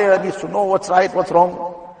inquire, needs to know what's right, what's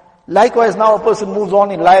wrong. Likewise now a person moves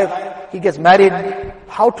on in life, he gets married,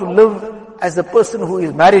 how to live as a person who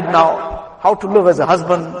is married now, how to live as a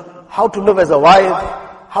husband, how to live as a wife,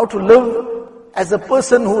 how to live as a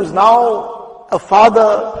person who is now a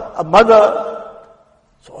father, a mother.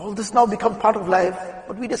 So all this now becomes part of life,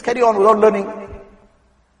 but we just carry on without learning.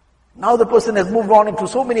 Now the person has moved on into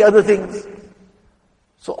so many other things.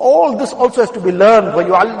 So all this also has to be learned.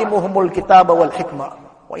 وَيُعَلِّمُهُمُ الْكِتَابَ وَالْحِكْمَةِ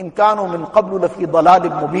وَإِنْ كَانُوا مِنْ قَبْلُ لَفِي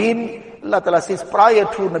ضَلَالٍ مُبِينٍ. Allah Ta'ala says, prior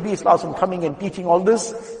to Nabi Sallallahu Alaihi Wasallam coming and teaching all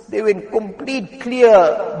this, they were in complete,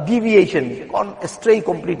 clear deviation, gone astray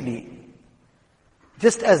completely.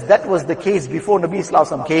 Just as that was the case before Nabi Sallallahu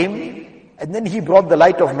Alaihi Wasallam came, and then he brought the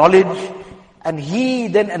light of knowledge, and he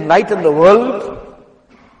then enlightened the world.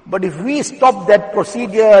 But if we stop that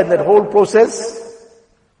procedure and that whole process,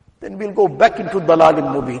 then we'll go back into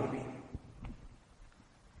Dalalin Mubin.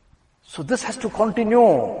 So this has to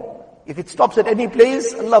continue. If it stops at any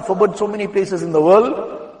place, Allah forbid, so many places in the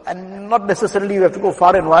world, and not necessarily we have to go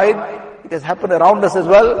far and wide, it has happened around us as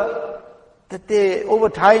well, that they, over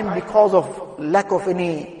time, because of lack of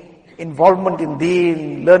any involvement in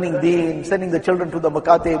deen, learning deen, sending the children to the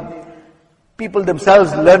makatib, people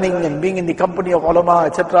themselves learning and being in the company of ulama,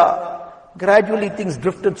 etc., gradually things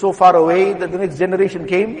drifted so far away that the next generation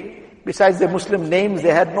came, besides their Muslim names, they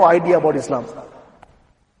had no idea about Islam.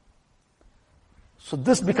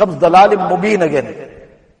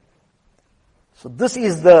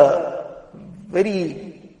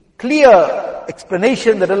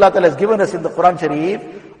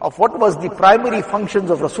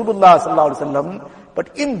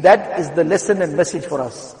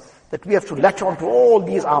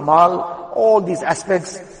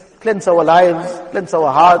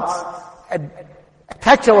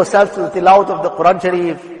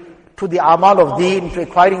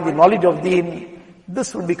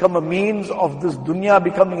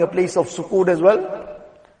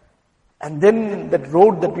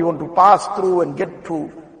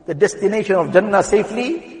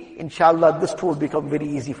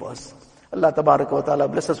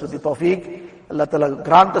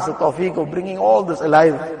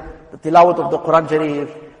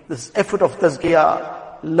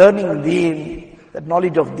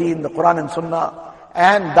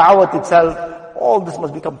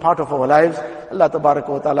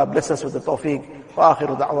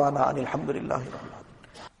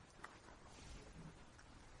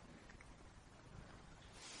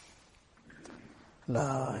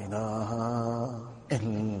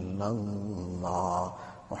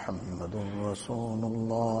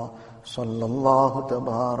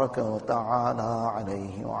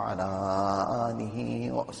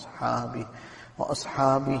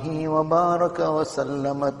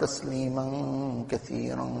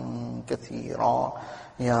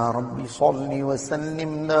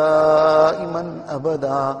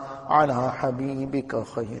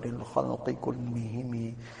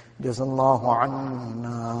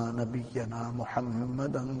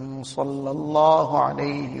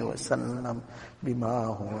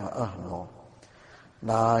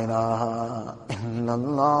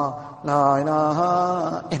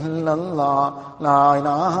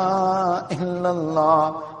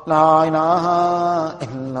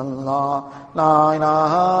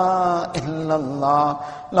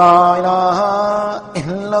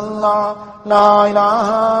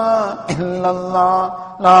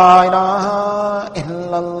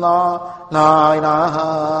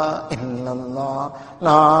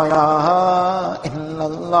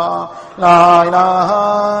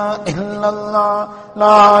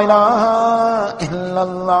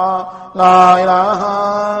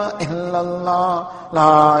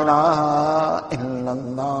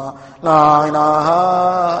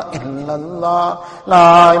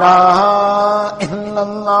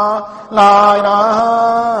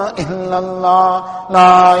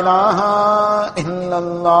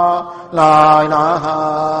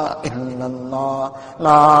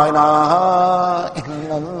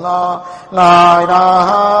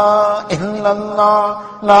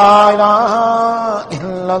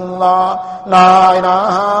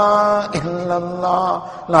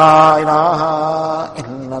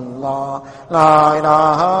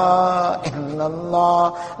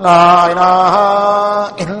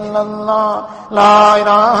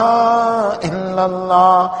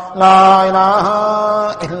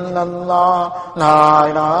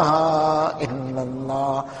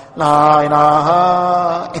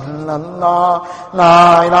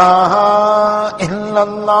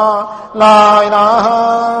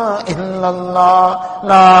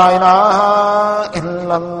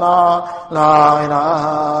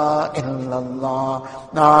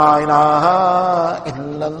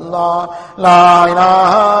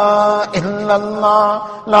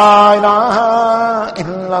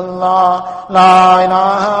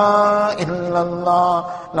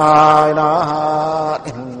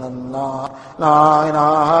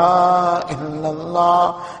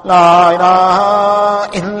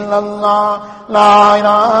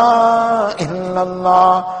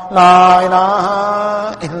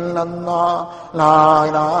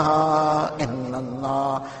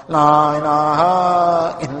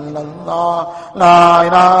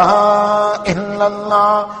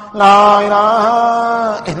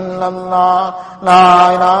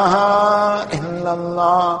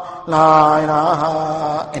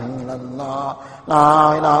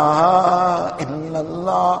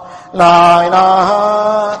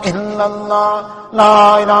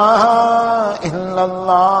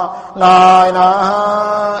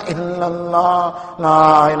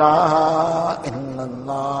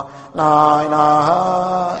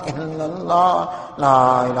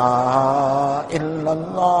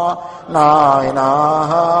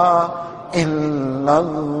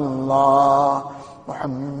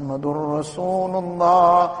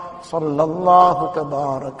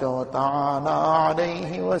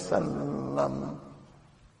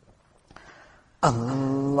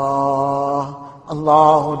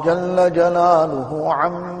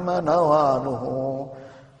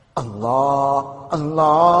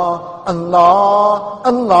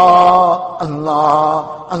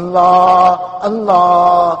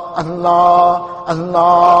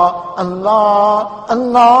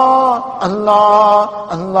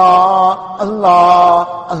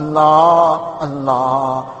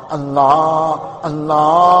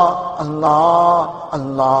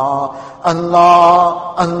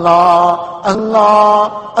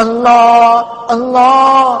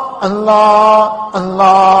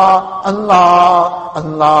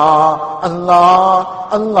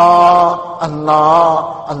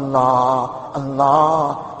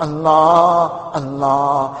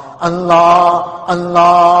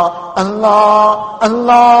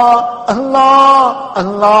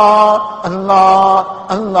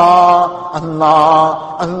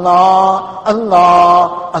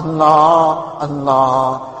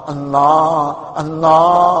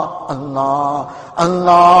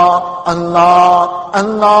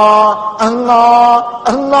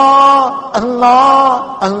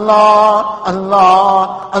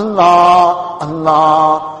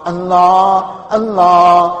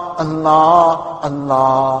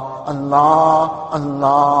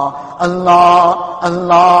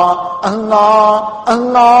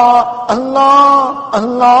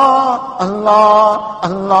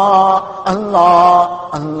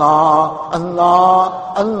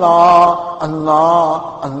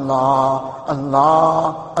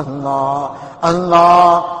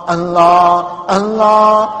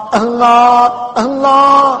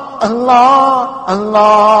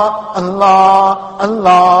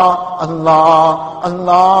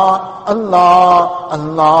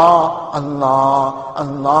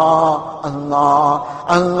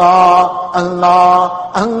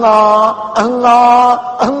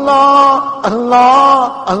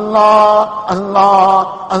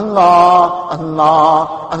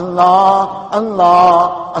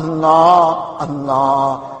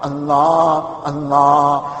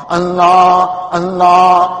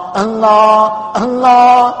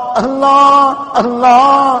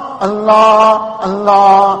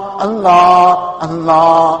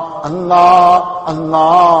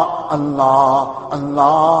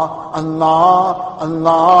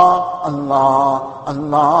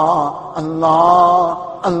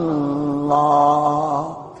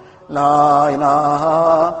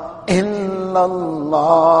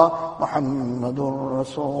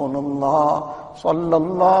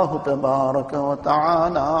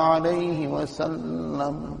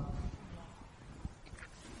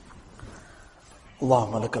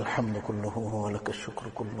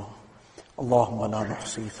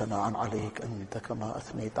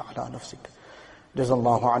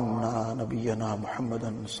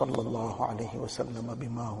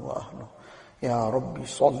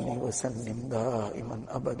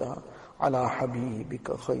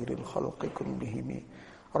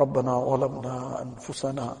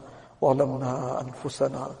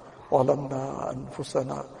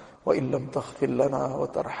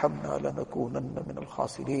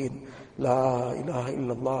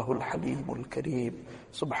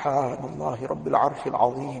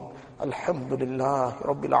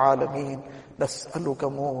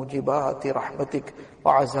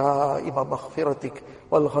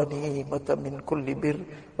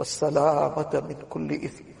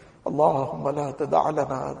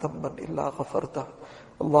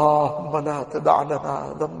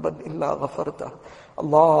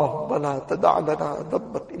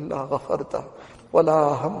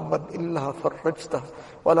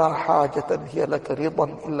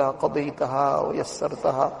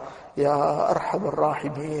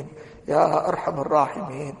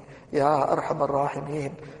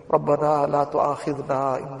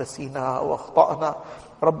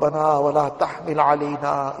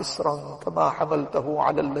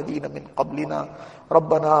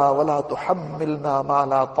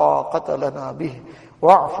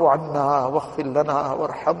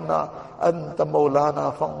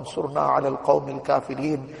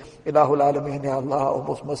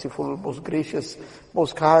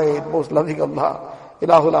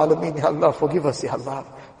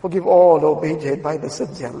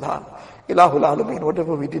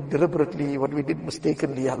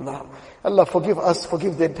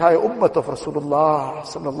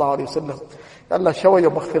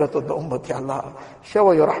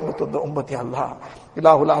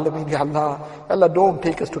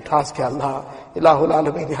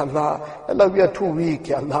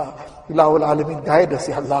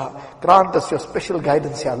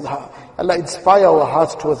 Allah, inspire our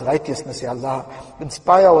hearts towards righteousness, Ya Allah.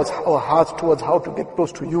 Inspire our hearts towards how to get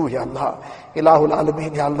close to you, Ya Allah. Ilahul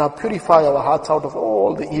Alameen, Ya Allah, purify our hearts out of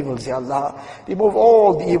all the evils, Ya Allah. Remove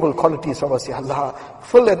all the evil qualities from us, Ya Allah.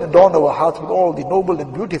 Fill and adorn our hearts with all the noble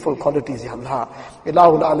and beautiful qualities, Ya Allah.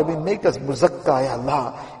 Ilahul Alameen, make us muzakka, Ya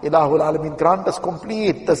Allah. Ilahul Alameen, grant us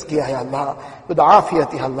complete tazkiyah, Ya Allah. With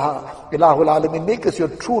afiyat, Ya Allah. Ilahul Alameen, make us your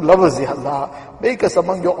true lovers, Ya Allah. Make us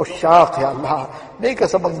among your ushaq, Ya Allah. Make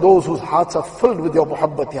us among those whose hearts are filled with your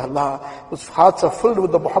muhabbat, Ya Allah. Whose hearts are filled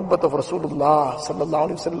with the muhabbat of Rasulullah sallallahu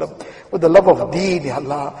alaihi wasallam. With the love of deen, Ya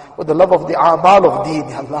Allah. With the love of the a'mal of deen,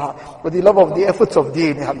 Ya Allah. With the love of the efforts of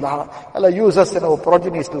deen, Ya Allah. Allah, use us and our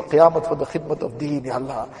progenies till qiyamah for the khidmat of deen, Ya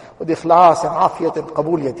Allah. With ikhlas and afiyat and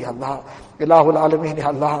qabuliyat, Ya Allah. Ilahul Alameen, Ya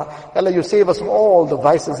Allah. Allah, you save us from all the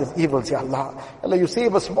vices and evils, Ya Allah. Allah, you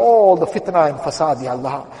save us from all the fitna and fasad, Ya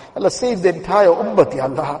Allah. Allah, save the entire ummah, Ya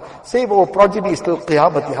Allah. Save our progenies till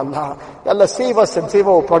qiyamah, Ya Allah. Allah, save us and save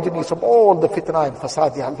our progenies from all the fitna and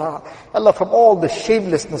fasad, Ya Allah. Allah, from all the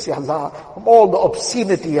shamelessness, Ya Allah. From all the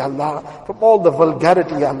obscenity, Ya Allah. From all the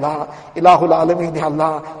vulgarity, Ya Allah. Ilahul Alameen, Ya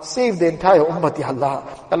Allah. Save the entire ummah, Ya Allah.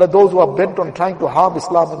 Allah, those who are bent on trying to harm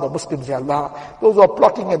Islam and the Muslims, Ya Allah. Those who are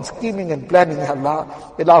plotting and scheming and planning, Ya Allah.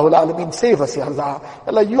 Ilahul Alameen, save us, Ya Allah.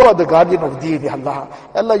 Allah, you are the guardian of deen, Ya Allah.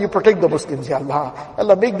 Allah, you protect the Muslims, Ya Allah.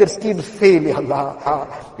 Allah, make their schemes fail, Ya Allah.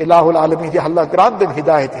 Ilahul Alameen, Ya Allah, grant them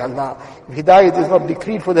hidayat, Ya Allah. If hidayat is not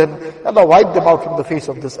decreed for them, Allah, wipe them out from the face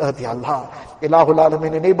of this earth, Ya Allah. Ilahul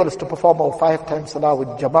Alameen, enable us to perform our 5 times salah with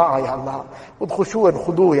jama'ah, Ya Allah. With khushu and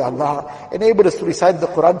khudu, Ya Allah. Enable us to recite the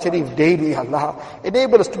Quran Sharif daily, Ya Allah.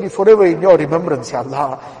 Enable us to be forever in your remembrance, Ya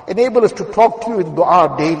Allah. Enable us to talk to you in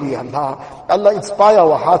dua daily, Ya Allah. Allah, inspire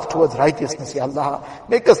our hearts towards righteousness, Ya Allah.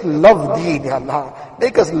 Make us love deen, Ya Allah.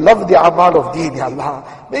 Make us love the amal of deen, Ya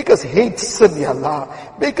Allah. Make us hate sin, Ya Allah.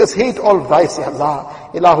 Make us hate all vice, Ya Allah.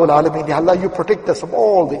 Ilahul Alameen, Ya Allah, you protect us from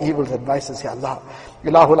all the evils and vices, Ya Allah.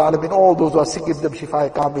 Ilahul Alameen, all those who are sick, give them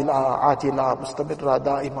shifa kamila, atila, mustamirra,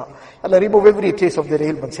 daima. Allah, remove every trace of their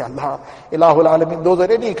ailments, Ya Allah. Ilahul Alameen, those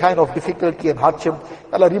are any kind of difficulty and hardship,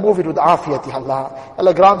 Allah, remove it with afiyat, Ya Allah.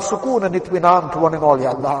 Allah, grant sukoon and itminan to one and all, Ya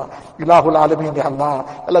Allah. Ilahul Alameen, Ya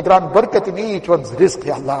Allah. Allah, grant barakat in each one's rizq,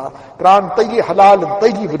 Ya Allah. Grant tayyib halal and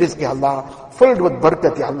tayyib rizq, Ya Allah. Filled with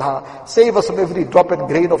barakat, Ya Allah. Save us from every drop and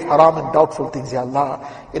grain of haram and doubtful things, Ya Allah.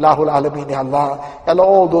 Ilahul Alameen, Ya Allah. Allah,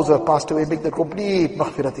 all those who have passed away, make the complete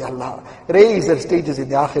maghfirat, Ya Allah. Raise their stages in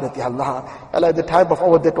the akhirat, Ya Allah. Allah, at the time of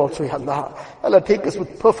our death also, Ya Allah. Allah, take us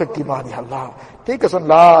with perfect iman, Ya Allah. Take us on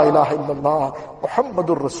La ilaha illallah,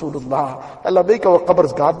 Muhammadur Rasulullah. Allah, make our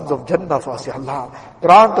qabrs gardens of Jannah for us, Ya Allah.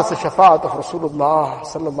 Grant us the shafaat of Rasulullah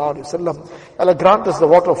sallallahu alayhi wa sallam. Allah, grant us the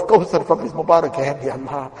water of Kawthar from His Mubarak hand, Ya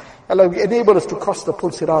Allah. Allah, enable us to cross the Pul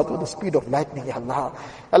Sirat with the speed of lightning, Ya Allah.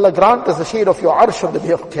 Allah, grant us the shade of your arsh on the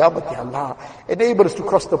day of Qiyamah, Ya Allah. Enable us to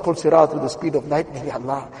cross the Pul Sirat with the speed of lightning, Ya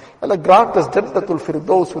Allah. Allah, grant us Jannatul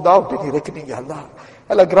Firdaus without any reckoning, Ya Allah.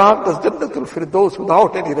 Allah, grant us Jannatul Firdaus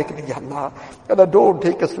without any reckoning, Ya Allah. Allah, don't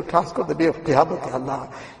take us to task on the day of Qiyamah, Ya Allah.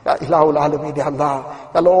 Ya Ilahul Alameen, Ya Allah.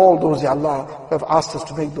 Allah, all those, Ya Allah, who have asked us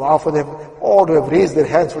to make dua for them, all who have raised their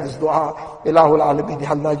hands for this dua, Ilahul Alameen,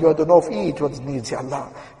 Ya Allah, you are the know of each one's needs, Ya Allah.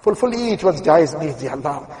 Fulfill each one's jaiz needs, Ya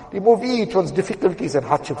Allah. Remove each one's difficulties and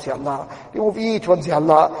hardships, Ya Allah. Remove each one's, Ya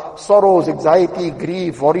Allah, sorrows, anxiety,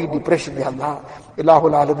 grief, worry, depression, Ya Allah.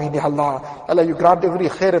 Ilahul Alameen, Ya Allah. Allah, you grant every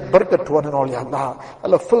khair and barakat to one and all, Ya Allah.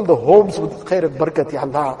 Allah, fill the homes with khair and barakat, Ya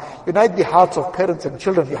Allah. Unite the hearts of parents and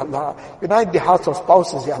children, Ya Allah. Unite the hearts of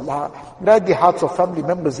spouses, Ya Allah. Unite the hearts of family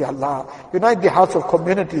members, Ya Allah. Unite the hearts of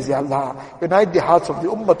communities, Ya Allah. Unite the hearts of the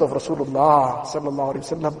ummah of Rasulullah sallallahu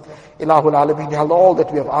alayhi wa sallam. Ilahul Alameen, Ya Allah, all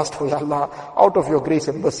that we have asked for, Ya Allah, out of your grace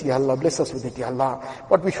and mercy, Ya Allah, bless us with it, Ya Allah.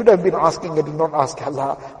 What we should have been asking and did not ask, Ya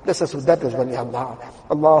Allah, bless us with that as well, Ya Allah.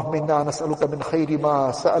 Allahumma inna nas'aluka min khayri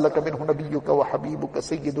ما سألك منه نبيك وحبيبك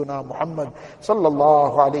سيدنا محمد صلى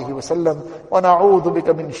الله عليه وسلم ونعوذ بك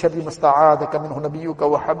من شر ما استعاذك منه نبيك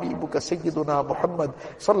وحبيبك سيدنا محمد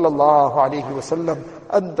صلى الله عليه وسلم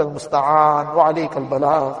أنت المستعان وعليك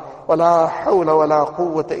البلاغ ولا حول ولا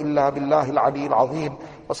قوة إلا بالله العلي العظيم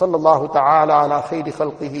وصلى الله تعالى على خير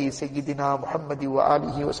خلقه سيدنا محمد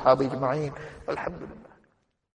وآله وأصحابه أجمعين والحمد لله.